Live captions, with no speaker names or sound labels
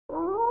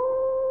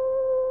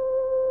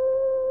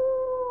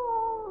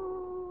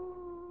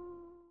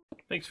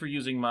Thanks for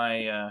using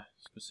my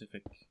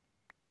specific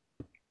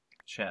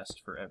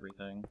chest for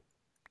everything.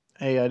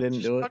 Hey, I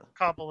didn't do it. Put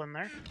cobble in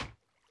there.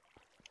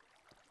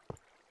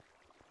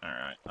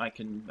 Alright,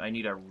 I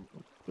need a...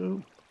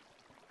 Ooh.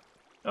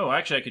 Oh,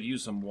 actually I could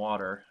use some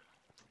water,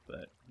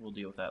 but we'll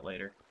deal with that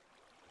later.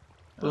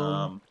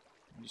 Boom.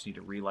 I just need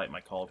to relight my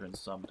cauldron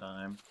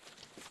sometime.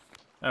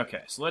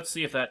 Okay, so let's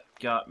see if that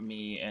got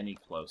me any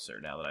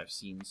closer now that I've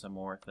seen some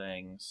more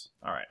things.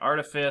 Alright,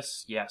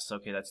 Artifice, yes,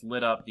 okay, that's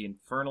lit up the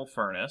Infernal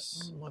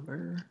Furnace.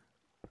 Lever.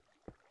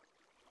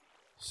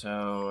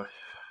 So,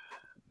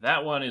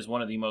 that one is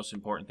one of the most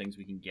important things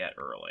we can get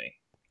early.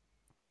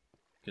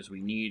 Because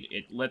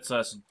it lets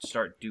us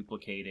start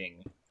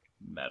duplicating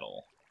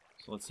metal.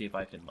 So let's see if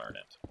I can learn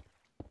it.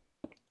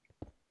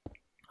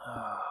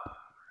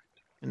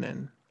 And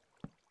then...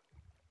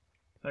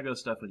 I go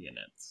stuff with you,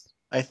 Nitz.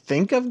 I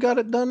think I've got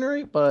it done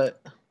right,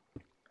 but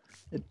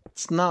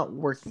it's not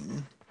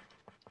working.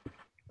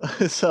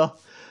 So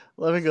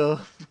let me go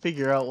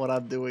figure out what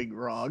I'm doing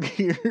wrong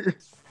here.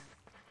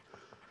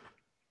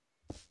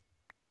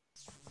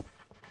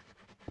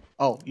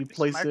 Oh, you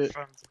place it.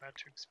 Microphone's about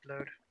to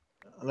explode.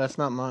 That's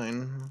not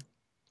mine.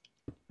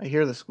 I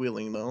hear the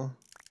squealing though.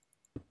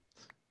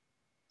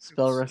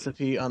 Spell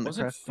recipe on the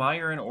Wasn't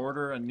Fire and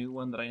Order a new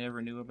one that I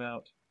never knew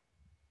about?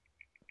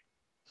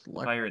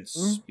 Fire and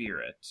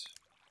Spirit.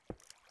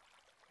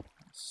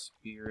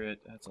 Spirit,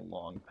 that's a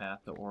long path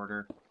to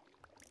order.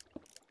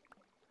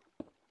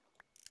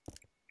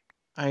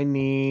 I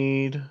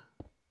need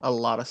a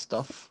lot of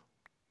stuff.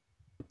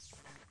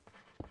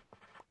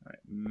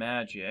 Alright,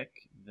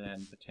 magic,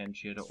 then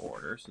Potentia to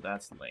order, so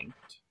that's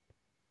linked.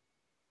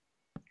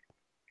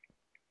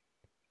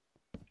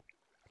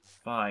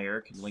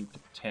 Fire can link to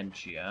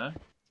Potentia.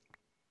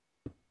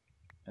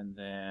 And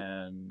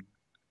then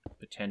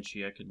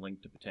Potentia can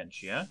link to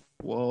Potentia.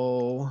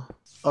 Whoa.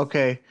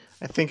 Okay,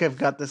 I think I've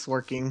got this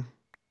working.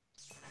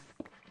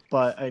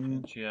 But I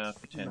need...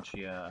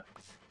 Potentia,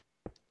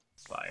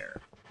 Fire.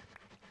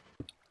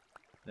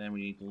 Then we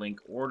need to link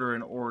Order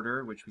and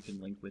Order, which we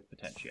can link with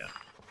Potentia.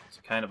 It's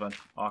kind of an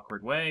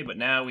awkward way, but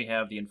now we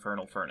have the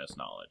Infernal Furnace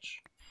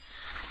knowledge.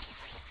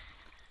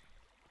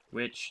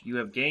 Which you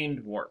have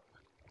gained Warp.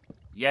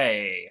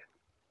 Yay!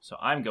 So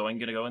I'm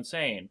gonna go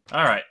insane.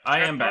 Alright,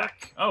 I am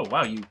back. Oh,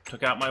 wow, you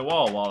took out my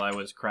wall while I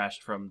was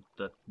crashed from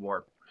the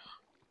warp.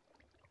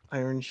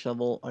 Iron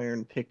shovel,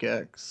 iron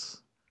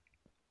pickaxe.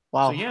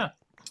 Wow. So yeah,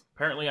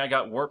 apparently I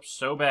got warped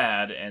so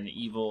bad and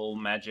evil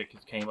magic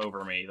came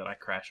over me that I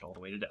crashed all the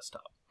way to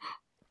desktop.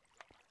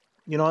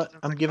 You know what?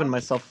 I'm giving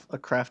myself a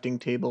crafting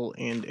table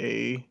and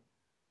a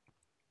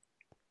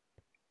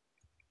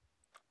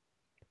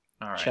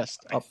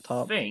chest up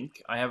top. I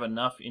think I have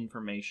enough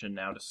information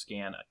now to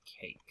scan a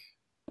cake.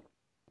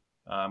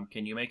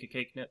 Can you make a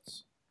cake,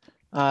 Nitz?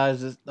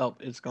 Is this... Oh,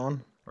 it's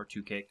gone. Or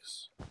 2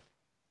 cakes.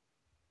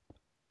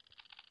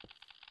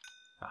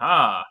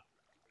 Aha!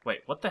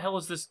 Wait, what the hell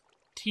is this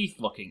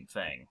teeth-looking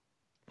thing?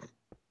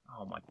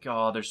 Oh my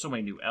god, there's so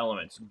many new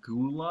elements.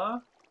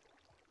 Gula?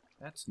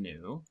 That's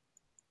new.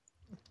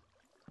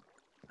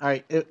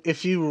 Alright,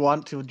 if you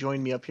want to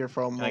join me up here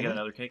for a moment. Can I get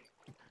another cake?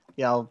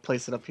 Yeah, I'll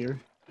place it up here.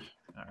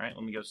 Alright,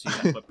 let me go see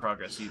what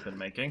progress you've been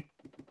making.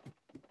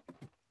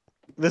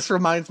 This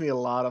reminds me a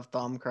lot of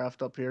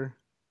Thaumcraft up here.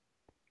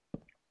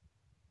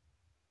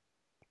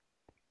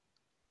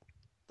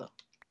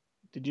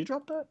 Did you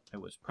drop that? I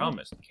was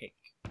promised cake.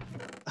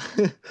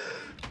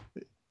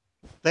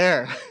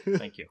 There.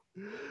 Thank you.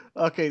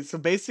 Okay, so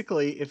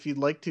basically, if you'd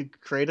like to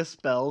create a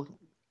spell,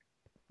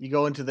 you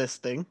go into this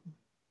thing.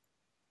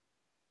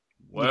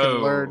 Whoa. You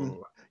can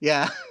learn.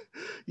 Yeah.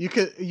 You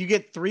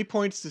get 3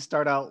 points to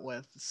start out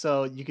with.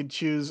 So you can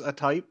choose a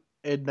type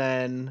and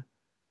then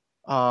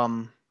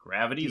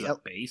Gravity's a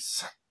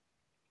base.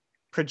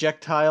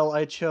 Projectile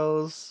I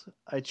chose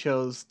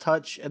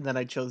touch, and then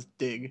I chose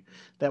dig.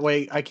 That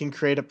way I can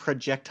create a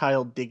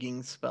projectile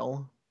digging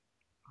spell.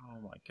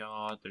 Oh my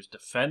god, there's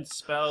defense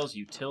spells,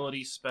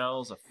 utility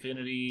spells,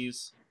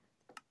 affinities.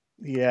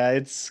 Yeah,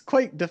 it's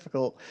quite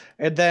difficult.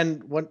 And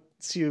then once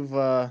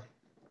you've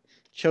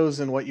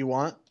chosen what you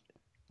want,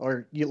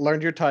 or you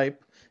learned your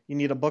type, you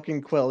need a book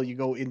and quill. You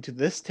go into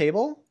this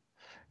table,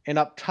 and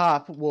up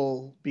top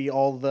will be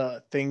all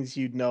the things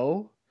you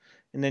know.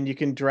 And then you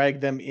can drag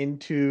them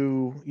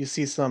into, you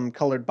see some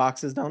colored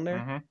boxes down there?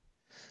 Mm-hmm.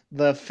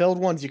 The filled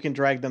ones, you can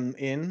drag them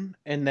in.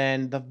 And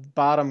then the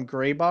bottom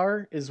gray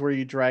bar is where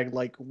you drag,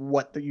 like,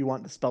 what you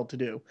want the spell to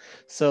do.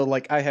 So,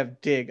 like, I have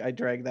dig, I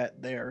drag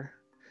that there.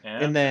 Yeah.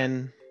 And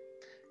then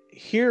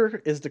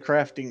here is the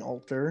crafting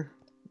altar.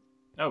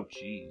 Oh,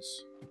 jeez.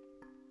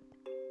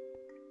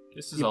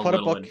 This is a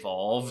little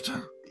involved.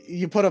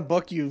 You put a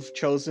book, you've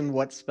chosen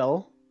what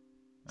spell.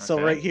 Okay.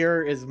 So right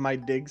here is my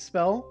dig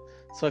spell.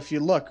 So if you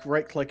look,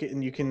 right-click it,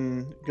 and you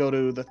can go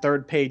to the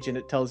 3rd page, and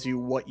it tells you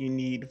what you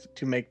need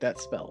to make that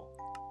spell.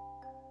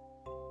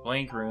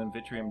 Blank rune,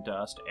 vitrium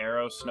dust,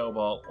 arrow,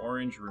 snowball,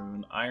 orange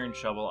rune, iron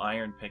shovel,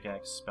 iron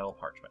pickaxe, spell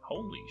parchment.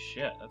 Holy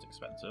shit, that's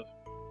expensive.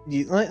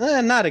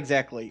 Not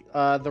exactly.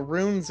 The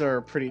runes are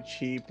pretty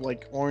cheap,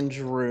 like orange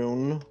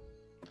rune.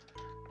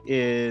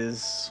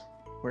 is...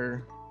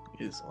 Where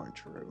is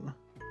orange rune?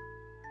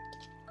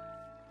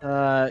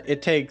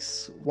 It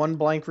takes 1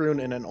 blank rune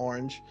and an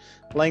orange.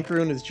 Blank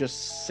rune is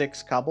just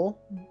 6 cobble,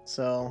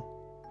 so...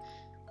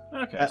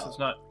 Okay, so it's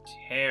not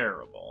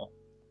terrible.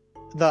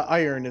 The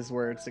iron is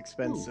where it's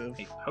expensive.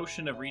 Ooh, a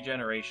potion of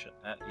regeneration.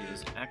 That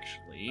is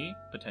actually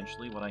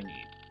potentially what I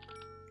need.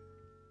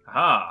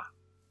 Aha!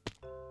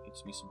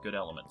 Gives me some good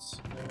elements.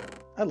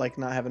 I like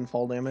not having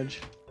fall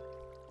damage.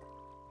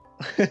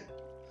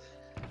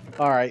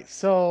 Alright,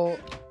 so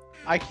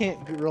I can't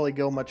really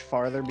go much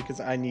farther because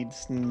I need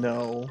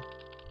snow.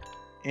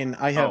 And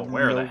I have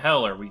where the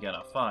hell are we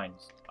gonna find?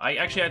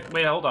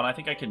 Wait, hold on. I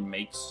think I can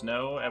make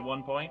snow at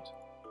one point.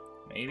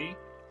 Maybe?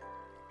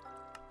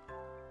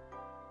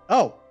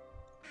 Oh!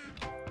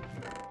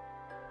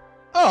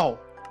 Oh!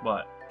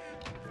 What?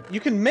 You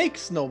can make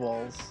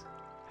snowballs.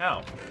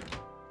 How?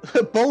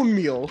 Bone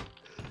meal.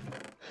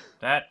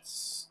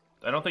 That's...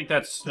 I don't think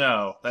that's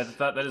snow.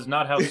 That is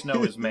not how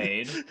snow is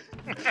made.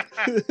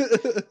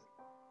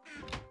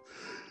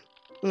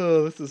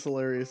 Oh, this is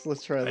hilarious.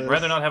 Let's try this. I'd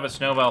rather not have a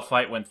snowball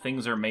fight when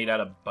things are made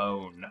out of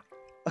bone.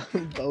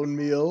 Bone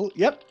meal.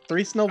 Yep,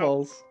 3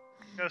 snowballs.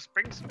 Just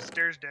bring some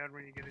stairs down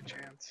when you get a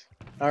chance.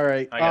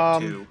 Alright. I got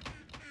 2.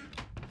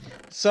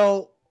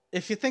 So,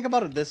 if you think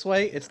about it this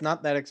way, it's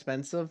not that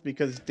expensive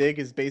because dig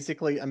is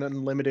basically an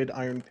unlimited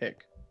iron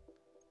pick.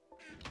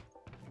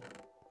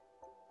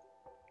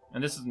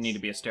 And this doesn't need to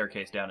be a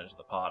staircase down into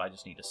the pot. I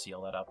just need to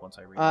seal that up once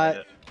I read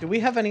it. Do we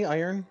have any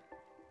iron?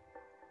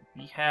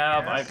 We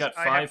have... Yes, I've got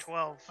 5... I have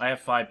 12. I have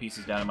 5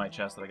 pieces down in my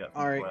chest that I got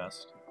from the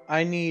quest.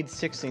 I need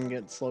 6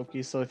 ingots,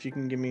 Loki, so if you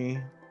can give me...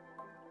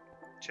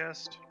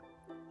 Chest.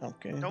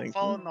 Okay, Don't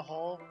fall in the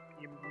hole.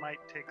 You might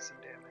take some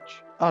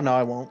damage. Oh, no,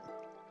 I won't.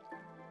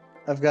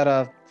 I've got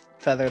a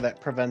feather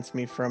that prevents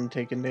me from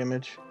taking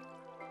damage.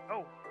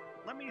 Oh,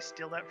 let me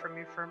steal that from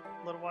you for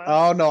a little while.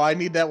 Oh, no, I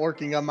need that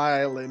working on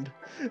my island.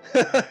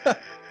 Okay.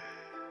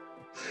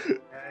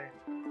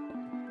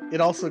 It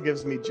also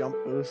gives me jump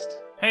boost.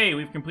 Hey,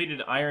 we've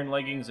completed iron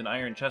leggings and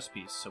iron chest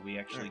piece, so we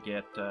actually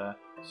get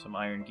some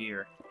iron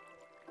gear.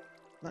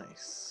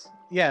 Nice.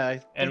 Yeah,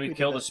 and we've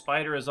killed a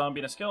spider, a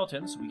zombie, and a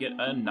skeleton, so we get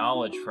a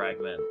knowledge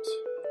fragment.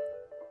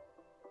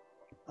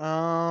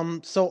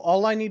 So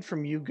all I need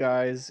from you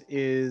guys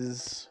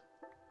is...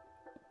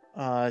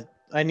 I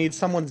need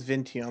someone's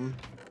Vintium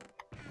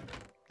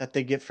that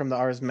they get from the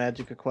Ars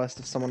Magica quest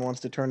if someone wants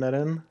to turn that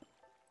in.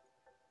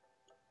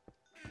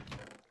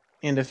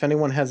 And if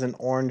anyone has an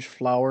orange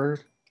flower,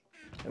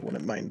 I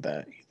wouldn't mind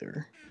that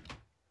either.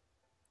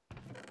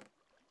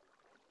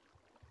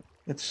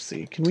 Let's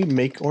see, can we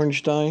make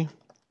orange dye?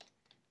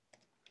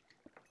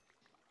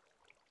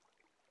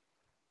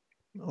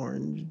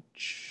 Orange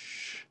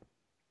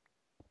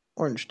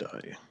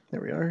dye.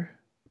 There we are.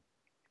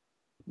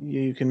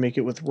 You can make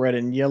it with red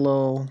and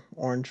yellow,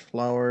 orange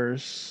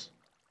flowers.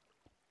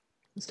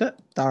 Is that...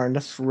 Darn,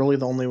 that's really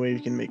the only way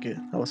you can make it.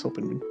 I was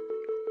hoping we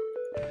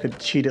could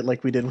cheat it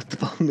like we did with the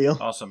bone meal.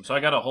 Awesome. So I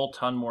got a whole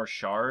ton more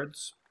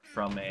shards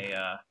from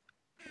a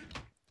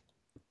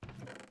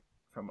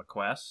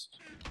quest.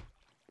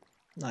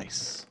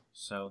 Nice.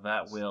 So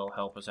that will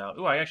help us out.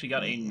 Ooh, I actually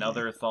got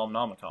another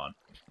Thalmnomicon.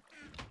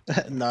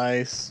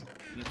 Nice.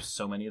 We have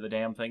so many of the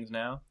damn things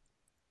now.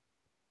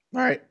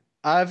 Alright,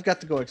 I've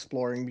got to go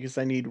exploring because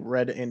I need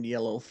red and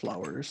yellow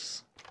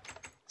flowers.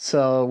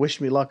 So,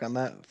 wish me luck on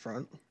that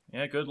front.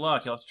 Yeah, good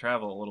luck. You'll have to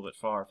travel a little bit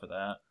far for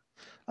that.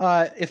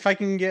 If I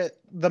can get...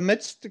 The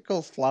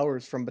mystical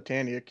flowers from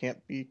Botania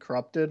can't be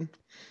corrupted.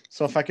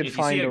 So if I could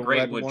find a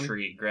red one... If you see a greatwood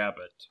tree, grab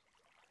it.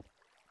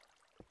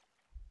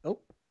 Oh.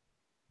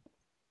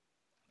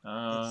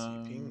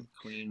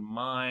 Clean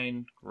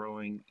mind,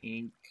 growing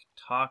ink,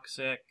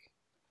 toxic,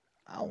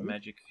 Ow.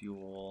 magic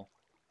fuel.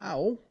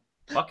 Ow.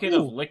 Bucket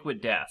of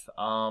liquid death.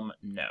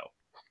 No.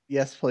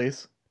 Yes,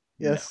 please.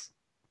 Yes.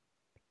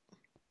 No.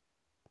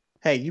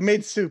 Hey, you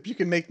made soup. You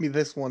can make me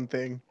this one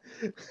thing.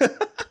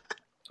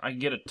 I can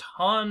get a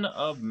ton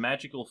of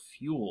magical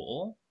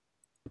fuel.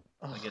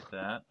 I get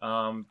that.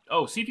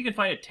 Oh, see if you can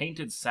find a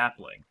tainted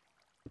sapling.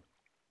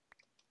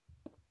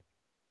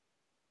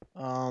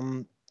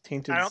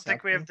 Tainted I don't sapling?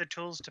 think we have the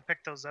tools to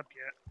pick those up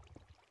yet.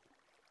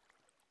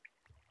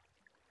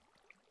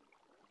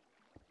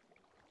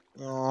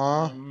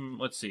 Aww.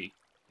 Let's see.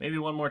 Maybe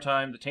one more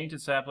time. The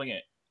tainted sapling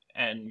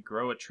and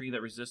grow a tree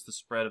that resists the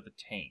spread of the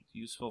taint.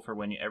 Useful for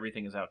when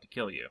everything is out to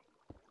kill you.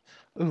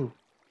 Ooh.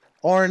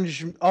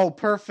 Orange. Oh,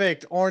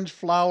 perfect. Orange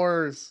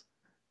flowers.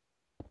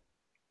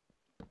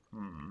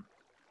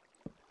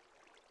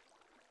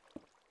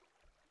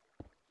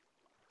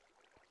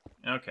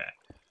 Okay.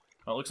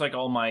 Well, it looks like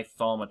all my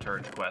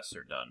Thaumaturge quests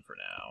are done for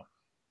now.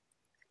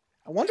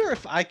 I wonder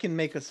if I can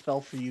make a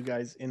spell for you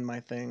guys in my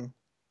thing.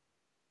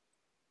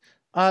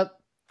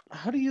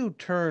 How do you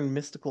turn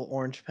mystical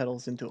orange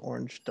petals into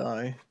orange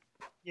dye?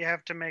 You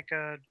have to make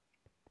a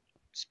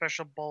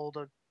special bowl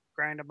to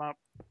grind them up.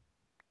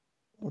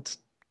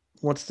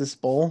 What's this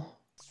bowl?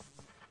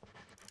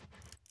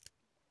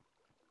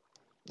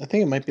 I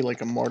think it might be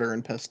like a mortar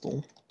and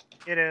pestle.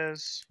 It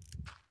is.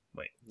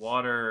 Wait,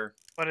 water.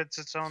 But it's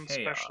its own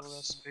special Chaos.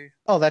 recipe.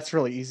 Oh, that's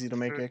really easy to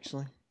make, Food.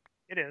 actually.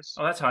 It is.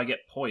 Oh, that's how I get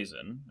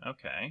poison.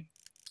 Okay.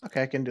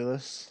 Okay, I can do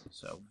this.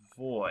 So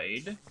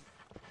void.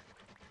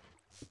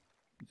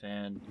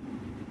 Then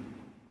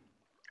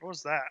What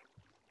was that?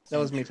 That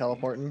was me entropy.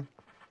 teleporting.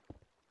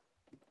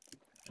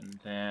 And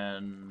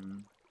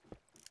then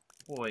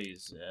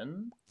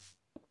poison.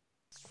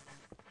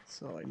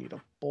 So I need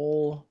a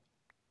bowl.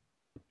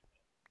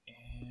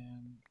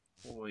 And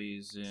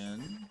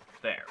poison.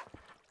 There.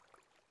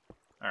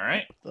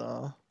 Alright.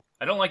 The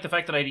I don't like the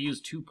fact that I had to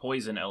use 2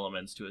 poison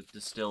elements to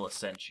distill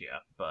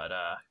Essentia, but,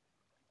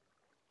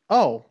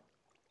 Oh,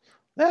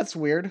 that's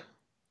weird.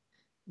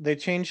 They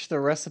changed the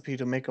recipe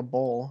to make a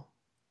bowl.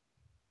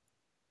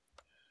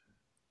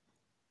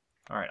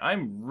 alright,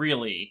 I'm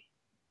really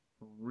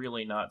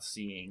not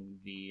seeing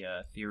the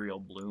ethereal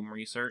bloom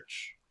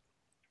research,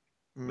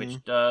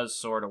 which does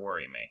sort of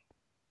worry me.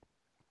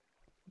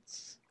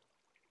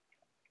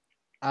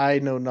 I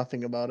know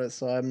nothing about it,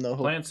 so I'm no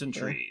hope. Plants and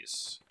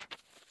trees.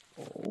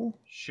 Oh.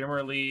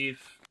 Shimmerleaf,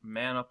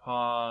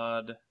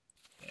 Manapod.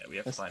 Yeah, we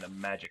have to That's- find a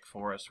magic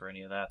forest for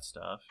any of that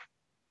stuff.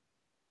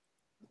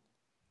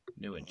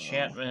 New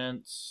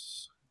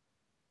enchantments.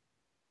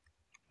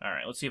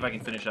 Alright, let's see if I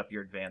can finish up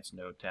your advanced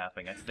node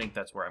tapping. I think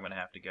that's where I'm going to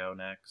have to go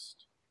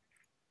next.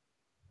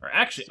 Or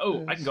actually,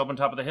 oh, I can go up on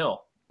top of the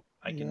hill.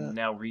 I can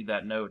now read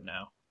that node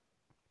now.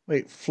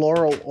 Wait,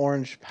 floral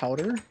orange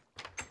powder?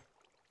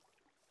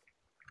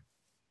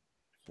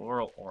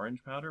 Floral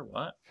orange powder?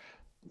 What?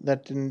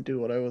 That didn't do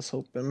what I was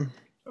hoping.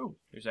 Oh,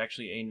 there's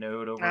actually a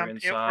node over It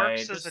inside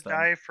works as this a thing.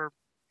 dye for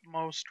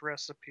most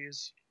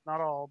recipes. Not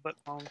all, but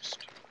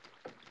most.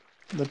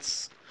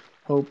 Let's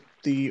hope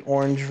the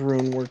orange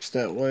rune works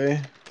that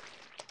way.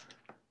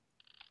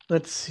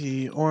 Let's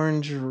see,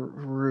 orange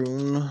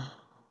rune.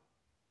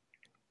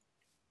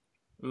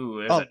 Ooh,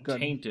 there's a good.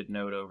 tainted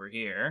node over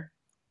here.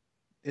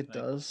 It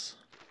does.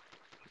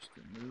 Just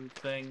remove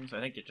things. I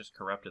think it just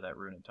corrupted that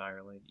rune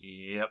entirely.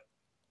 Yep.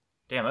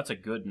 Damn, that's a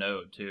good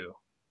node, too.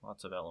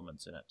 Lots of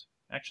elements in it.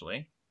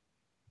 Actually,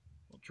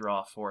 we'll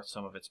draw forth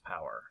some of its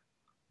power.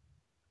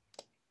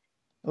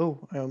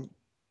 Oh, I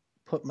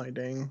put my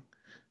dang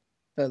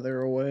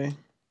feather away.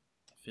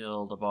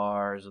 Fill the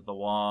bars of the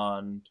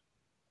wand.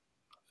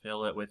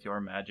 Fill it with your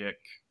magic.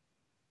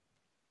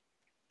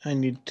 I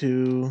need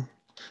to...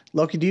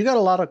 Loki, do you got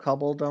a lot of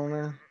cobble down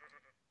there?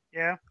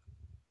 Yeah. Is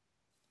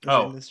it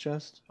Oh. in this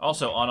chest?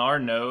 Also, on our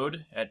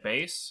node at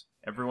base,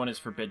 everyone is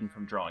forbidden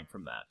from drawing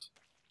from that.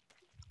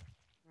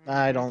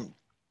 I don't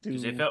do...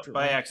 Because if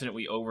by accident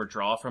we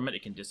overdraw from it,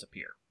 it can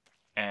disappear.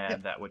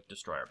 And that would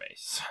destroy our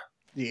base.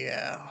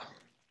 Yeah.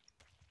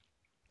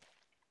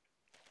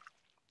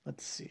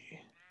 Let's see.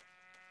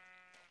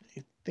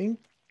 I think...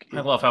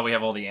 I love how we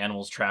have all the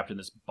animals trapped in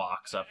this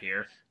box up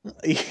here.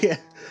 Yeah,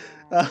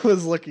 I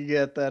was looking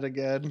at that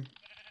again.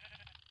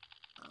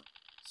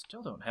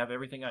 Still don't have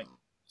everything I...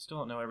 Still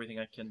don't know everything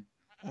I can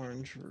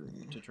Orange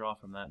room. to draw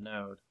from that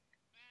node.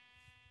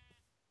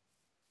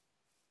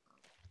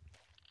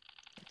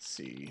 Let's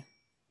see.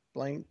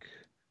 Blank.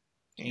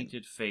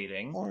 Tainted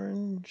fading.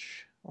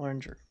 Orange.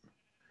 Orange room.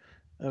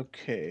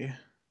 Okay.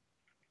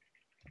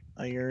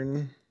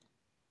 Iron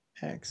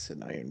axe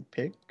and iron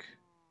pick.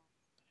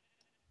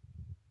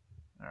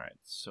 Alright,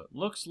 so it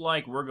looks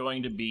like we're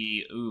going to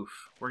be...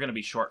 we're going to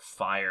be short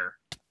fire.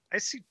 I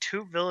see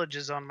 2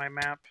 villages on my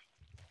map.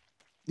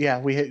 Yeah,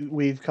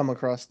 we've come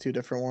across 2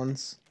 different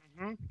ones.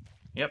 Hmm.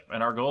 Yep,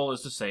 and our goal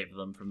is to save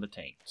them from the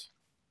taint.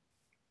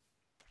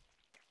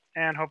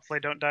 And hopefully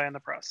don't die in the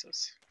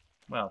process.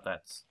 Well,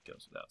 that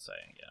goes without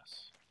saying,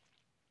 yes.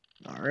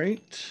 All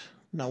right.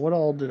 Now, what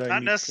all did I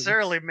Not need for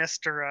necessarily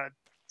Mr.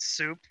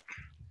 Soup.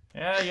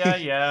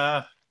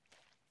 Yeah.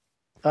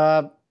 this?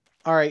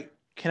 All right.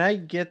 Can I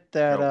get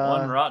that? Throw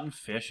one rotten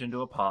fish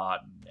into a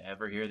pot and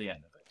never hear the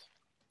end of it.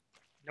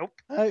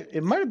 Nope.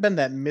 It might have been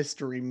that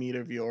mystery meat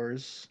of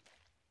yours.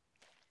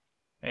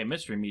 Hey,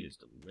 mystery meat is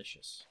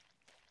delicious.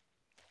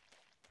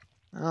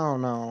 I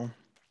don't know.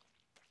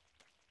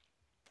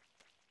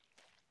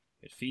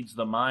 It feeds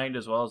the mind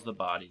as well as the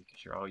body,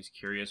 because you're always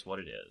curious what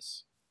it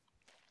is.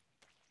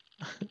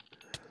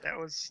 That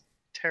was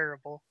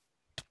terrible.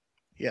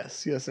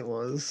 Yes, it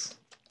was.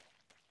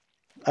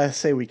 I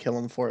say we kill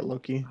him for it,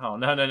 Loki. Oh,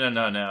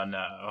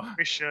 no.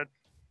 We should.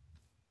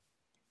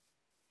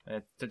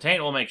 The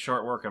taint will make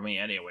short work of me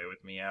anyway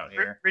with me out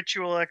here.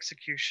 Ritual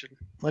execution.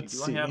 Let's Do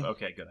see. I have...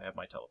 Okay, good. I have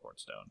my teleport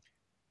stone.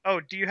 Oh,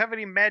 do you have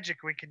any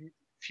magic we can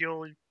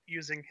fuel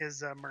using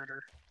his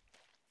murder?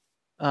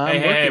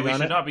 Hey, we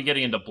should not be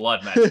getting into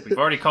blood magic. We've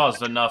already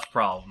caused enough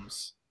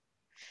problems.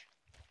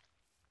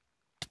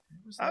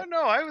 Oh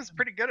no, I was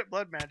pretty good at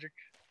blood magic.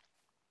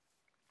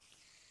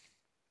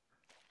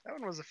 That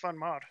one was a fun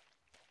mod.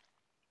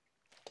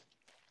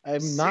 I'm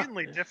not.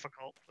 Insanely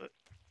difficult, but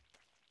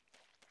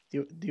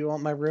Do you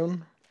want my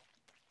rune?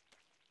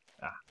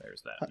 Ah,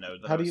 there's that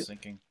node that how I do was you-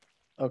 thinking.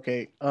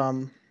 Okay.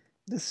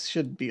 This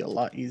should be a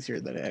lot easier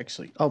than I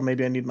actually. Oh,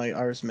 maybe I need my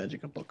Ars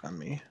Magica book on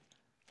me.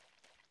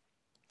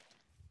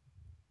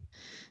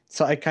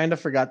 So I kind of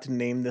forgot to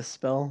name this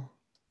spell.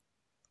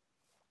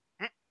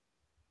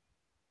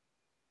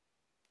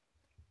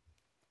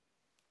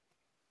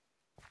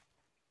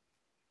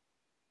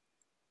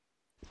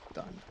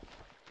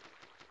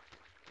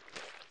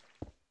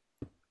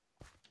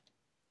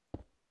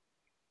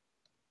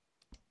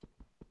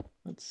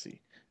 Let's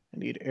see. I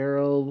need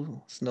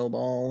arrow,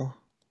 snowball,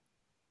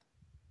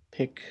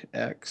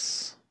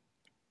 pickaxe.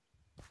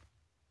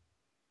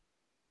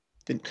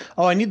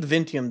 Oh, I need the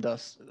Vintium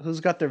dust.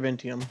 Who's got their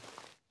Vintium?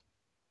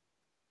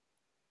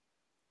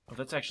 Oh,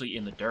 that's actually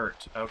in the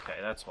dirt. Okay,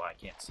 that's why I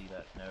can't see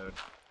that node.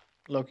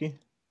 Loki?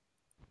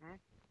 Hmm?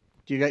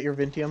 Do you got your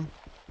Vintium?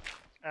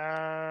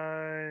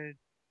 I'll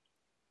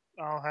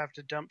have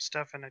to dump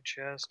stuff in a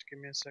chest. Give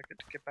me a second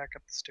to get back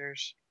up the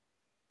stairs.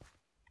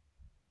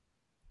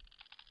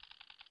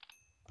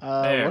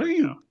 There What are we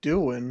you go.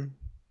 doing?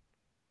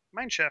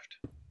 Mine shaft.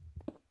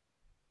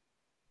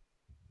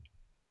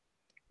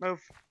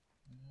 Move.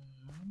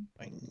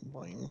 Boing,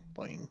 boing,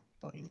 boing,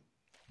 boing.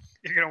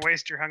 You're gonna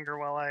waste your hunger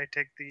while I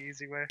take the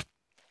easy way.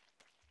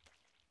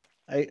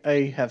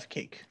 I have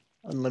cake.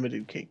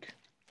 Unlimited cake.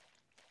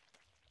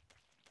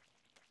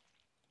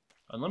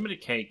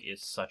 Unlimited cake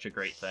is such a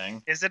great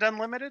thing. Is it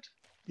unlimited?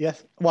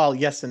 Yes. Well,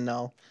 yes and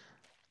no.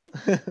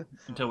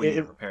 Until we need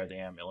to repair the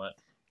amulet.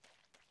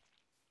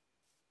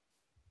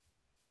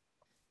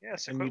 Yeah,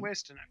 so And quit you-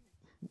 wasting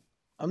it.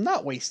 I'm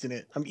not wasting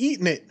it. I'm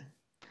eating it.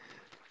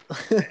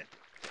 Let me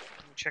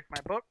check my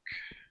book.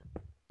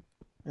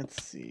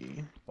 Let's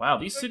see. Wow,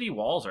 these city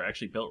walls are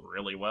actually built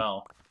really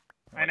well.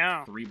 They're I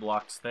know. 3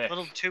 blocks A thick.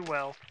 little too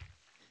well.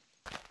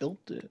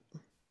 Built it.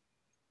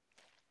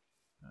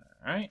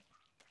 Alright.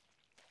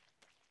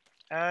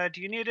 Do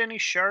you need any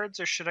shards,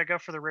 or should I go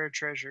for the rare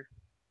treasure?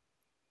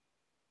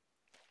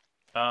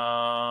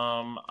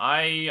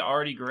 I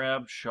already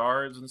grabbed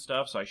shards and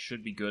stuff, so I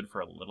should be good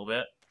for a little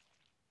bit.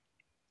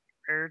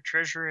 Rare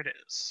treasure it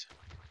is.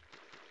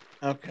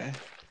 Okay.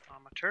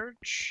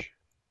 Thaumaturge.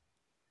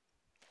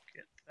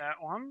 Get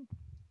that one.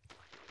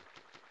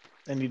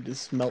 I need to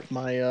smelt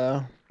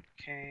my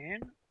Cane.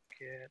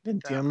 Get that.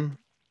 Vintium.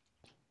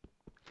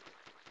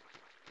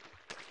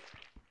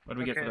 What do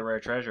we get for Okay. the rare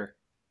treasure?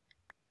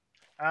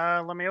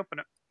 Let me open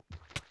it.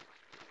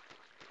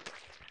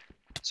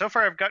 So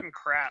far I've gotten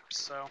crap,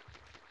 so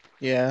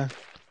Yeah.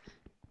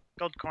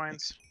 gold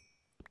coins.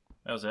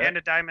 That was it? And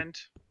a diamond.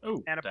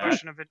 Ooh, And a that.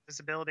 potion of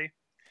invisibility.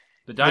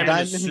 The diamond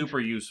is diamond- super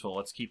useful.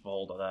 Let's keep a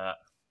hold of that.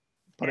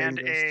 Put it And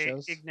in this a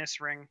chest.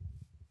 Ignis ring.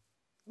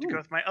 To Ooh. go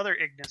with my other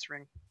Ignis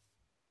ring.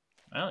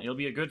 Well, you'll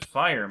be a good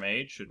fire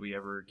mage should we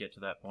ever get to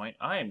that point.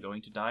 I am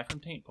going to die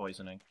from taint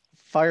poisoning.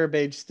 Fire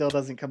mage still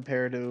doesn't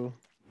compare to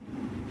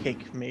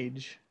cake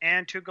mage.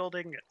 And 2 gold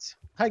ingots.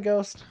 Hi,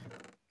 ghost.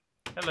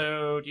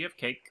 Hello, do you have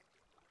cake?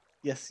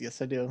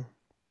 Yes, I do.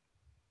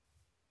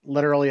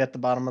 Literally at the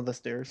bottom of the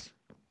stairs.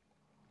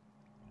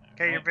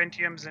 Okay, your Alright.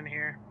 Vintium's in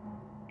here.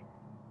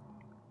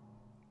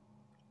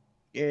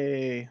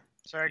 Yay.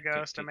 Sorry, Cake, cake,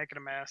 Ghost, I'm cake. making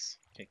a mess.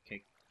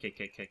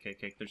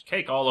 Cake. There's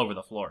cake all over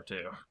the floor,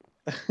 too.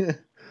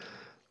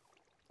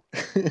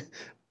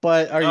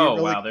 But are you Oh,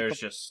 really wow, there's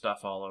just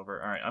stuff all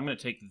over. Alright, I'm going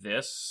to take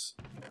this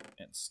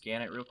and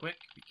scan it real quick,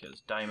 because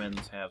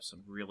diamonds have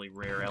some really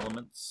rare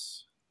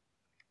elements.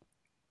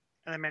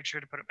 And then make sure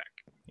to put it back.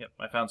 Yep,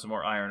 I found some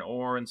more iron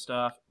ore and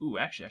stuff. Ooh,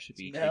 actually, I should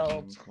be taking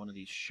Smelt. one of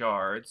these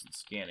shards and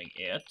scanning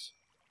it.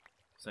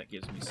 So that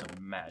gives me some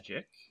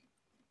magic.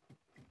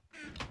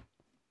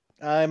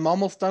 I'm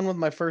almost done with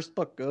my first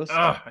book, Ghost.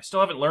 Ugh, I still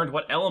haven't learned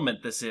what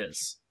element this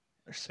is.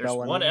 Or There's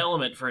spelling. one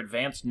element for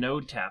advanced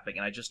node tapping,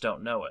 and I just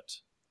don't know it.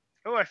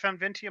 Oh, I found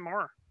Vintium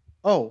ore.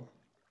 Oh.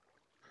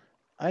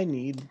 I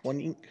need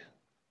 1 ink.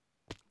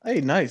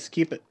 Hey, nice.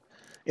 Keep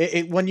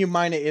it. When you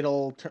mine it,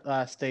 it'll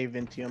stay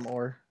Vintium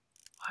ore.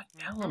 What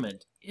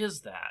element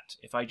is that?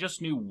 If I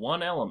just knew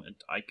one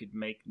element, I could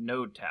make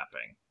node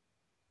tapping.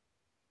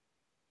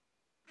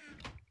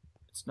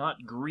 It's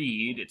not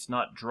greed, it's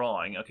not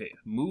drawing. Okay,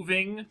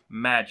 moving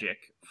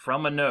magic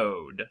from a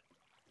node.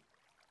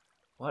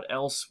 What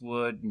else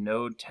would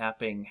node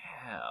tapping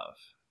have?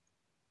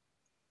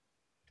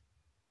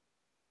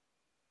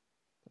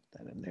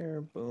 Put that in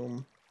there.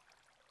 Boom.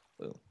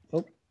 Boom.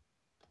 Oh.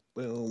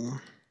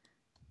 Boom.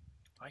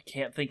 I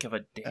can't think of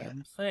a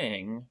damn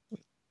thing.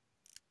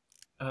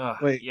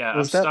 Wait, yeah,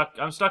 was that-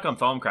 I'm stuck on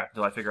Thumbcrack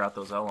until I figure out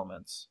those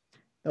elements.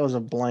 That was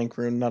a blank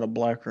rune, not a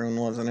black rune,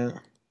 wasn't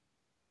it?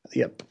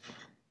 Yep.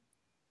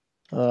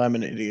 I'm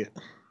an idiot.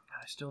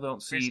 I still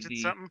don't see Wasted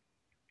the... something.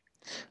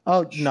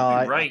 Oh, Should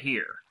no. be right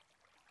here.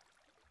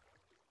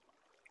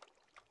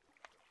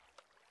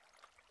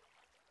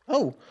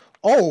 Oh.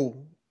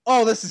 Oh.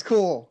 Oh, this is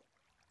cool.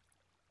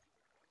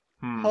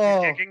 Hmm. Your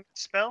Oh. digging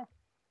spell?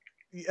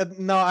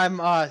 No,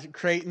 I'm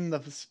creating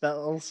the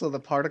spell so the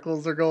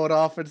particles are going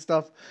off and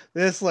stuff.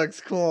 This looks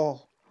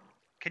cool.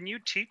 Can you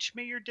teach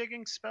me your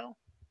digging spell?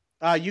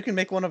 You can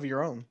make one of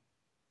your own.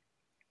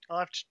 I'll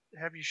have to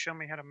have you show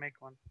me how to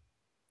make one.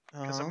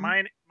 Because Um,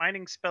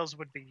 mining spells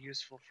would be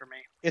useful for me.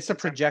 it's a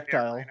since I'm gonna be a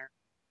projectile. miner.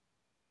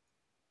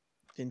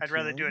 I'd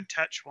rather do a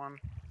touch one.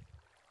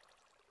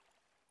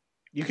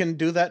 You can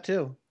do that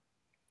too.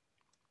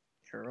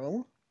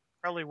 Arrow,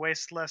 Probably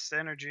waste less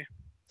energy.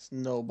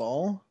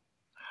 snowball,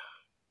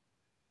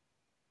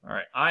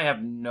 Alright, I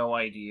have no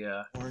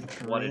idea orange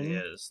what it rune.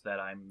 is that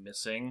I'm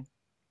missing.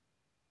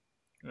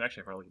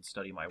 Actually, I probably can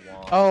study my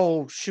wand.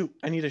 Oh shoot!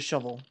 I need a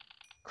shovel.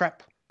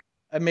 Crap!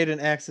 I made an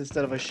axe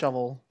instead of a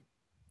shovel.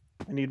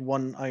 I need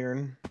 1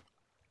 iron.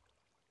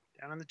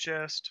 Down in the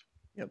chest.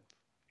 Yep.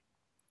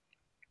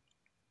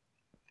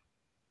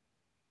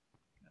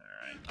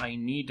 Alright. I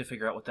need to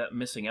figure out what that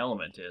missing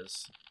element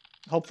is.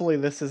 Hopefully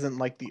this isn't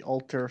like the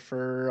altar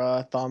for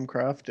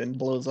Thaumcraft and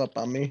blows up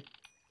on me.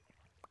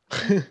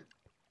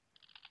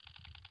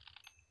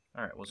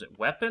 Alright, was it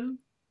weapon?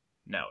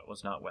 No, it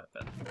was not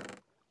weapon.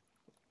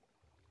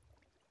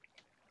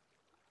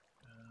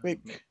 Wait.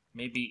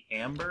 Maybe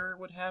amber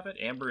would have it?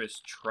 Amber is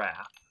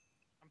trap.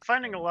 I'm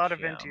finding a lot of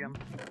Gem. Intium.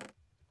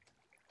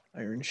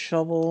 Iron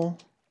shovel.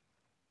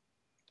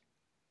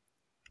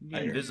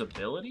 Maybe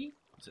invisibility?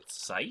 Is it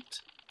sight?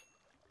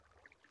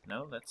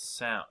 No, that's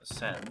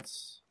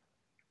sense.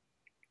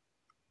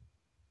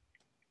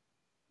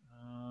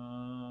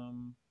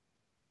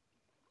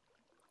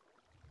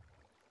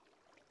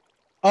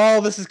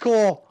 Oh, this is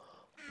cool.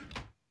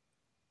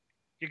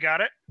 You got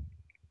it?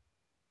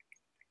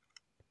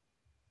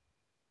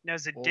 Now,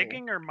 is it Whoa.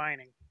 digging or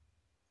mining?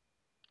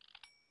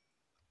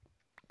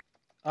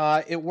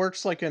 It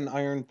works like an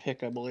iron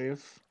pick, I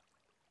believe.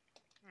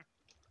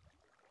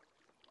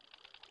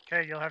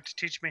 Okay, you'll have to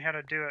teach me how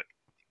to do it.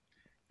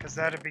 Because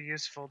that'd be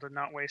useful to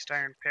not waste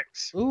iron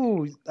picks.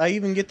 Ooh, I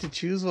even get to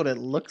choose what it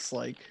looks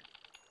like.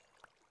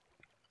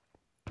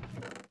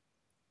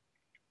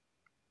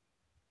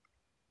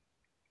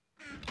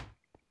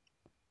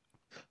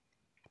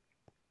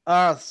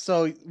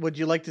 So would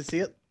you like to see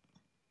it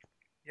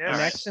in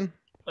Yes. action?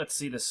 Let's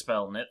see the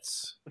spell,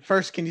 Nitz.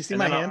 First, can you see And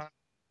my then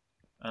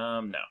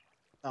hand? No.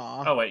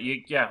 Aw. Oh,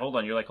 wait, yeah, hold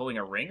on. You're like holding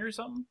a ring or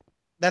something?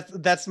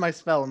 That's my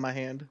spell in my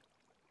hand.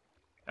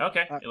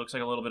 Okay, it looks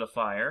like a little bit of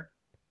fire.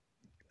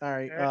 All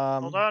right. Okay,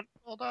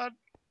 hold on.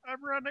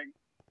 I'm running.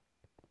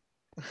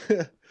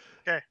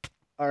 Okay.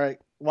 All right.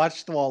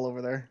 Watch the wall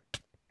over there.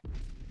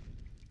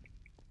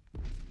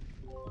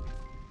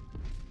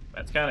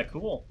 That's kind of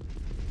cool.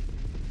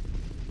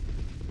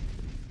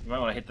 You might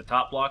want to hit the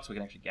top block so we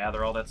can actually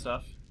gather all that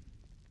stuff.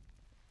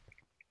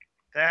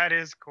 That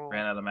is cool.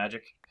 Ran out of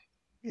magic.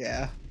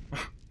 Yeah.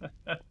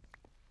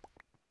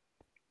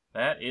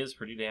 That is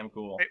pretty damn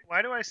cool. Wait,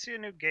 why do I see a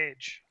new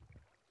gauge?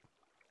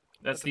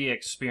 That's the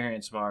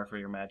experience bar for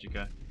your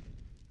magicka.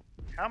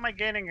 How am I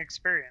gaining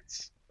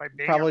experience? By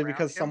being Probably around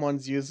because him?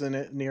 someone's using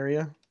it near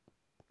you.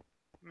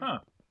 Huh.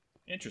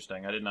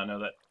 Interesting. I did not know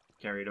that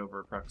carried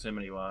over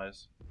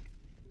proximity-wise.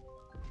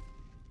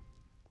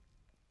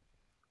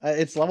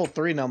 It's level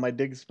 3 now, my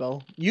dig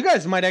spell. You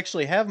guys might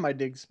actually have my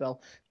dig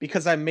spell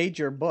because I made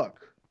your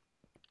book.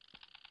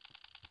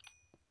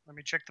 Let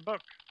me check the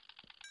book.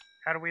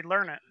 How do we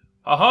learn it?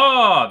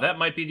 Aha! That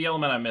might be the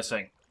element I'm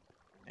missing.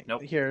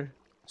 Nope. Here.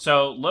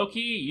 So,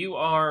 Loki, you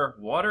are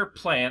water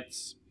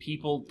plants,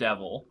 people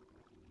devil.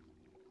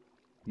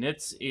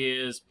 Nitz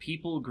is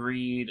people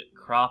greed,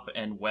 crop,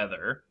 and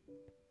weather.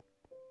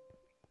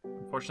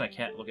 Unfortunately, I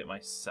can't look at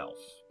myself.